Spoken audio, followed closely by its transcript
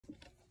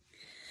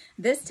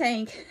This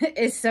tank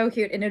is so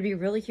cute, and it'd be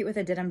really cute with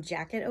a denim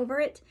jacket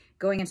over it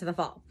going into the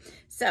fall.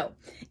 So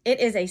it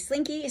is a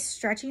slinky,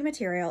 stretchy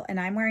material, and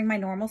I'm wearing my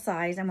normal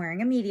size. I'm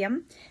wearing a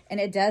medium, and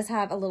it does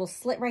have a little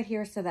slit right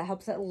here, so that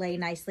helps it lay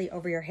nicely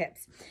over your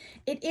hips.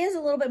 It is a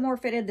little bit more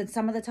fitted than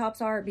some of the tops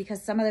are,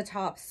 because some of the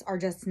tops are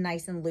just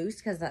nice and loose,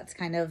 because that's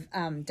kind of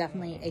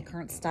definitely a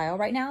current style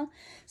right now.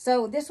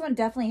 So this one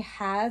definitely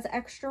has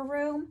extra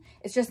room.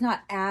 It's just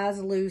not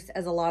as loose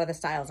as a lot of the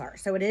styles are.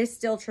 So it is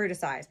still true to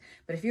size.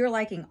 But if you're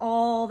liking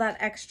all that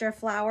extra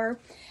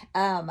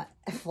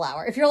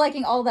if you're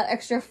liking all that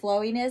extra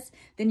flowiness,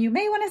 then you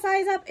may want to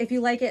size up. If you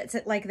like it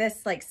like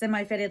this, like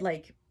semi-fitted,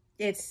 like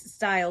it's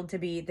styled to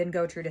be, then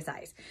go true to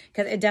size,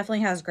 because it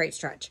definitely has great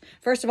stretch.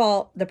 First of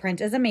all, the print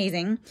is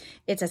amazing.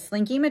 It's a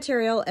slinky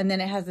material, and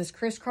then it has this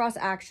crisscross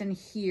action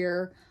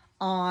here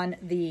on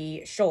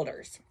the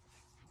shoulders.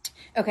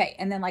 Okay,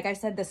 and then like I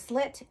said, the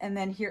slit, and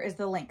then here is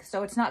the length.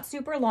 So it's not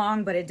super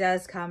long, but it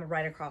does come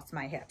right across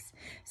my hips.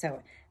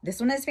 So this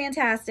one is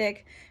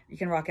fantastic. You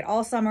can rock it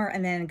all summer,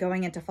 and then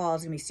going into fall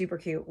is gonna be super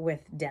cute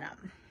with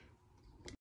denim.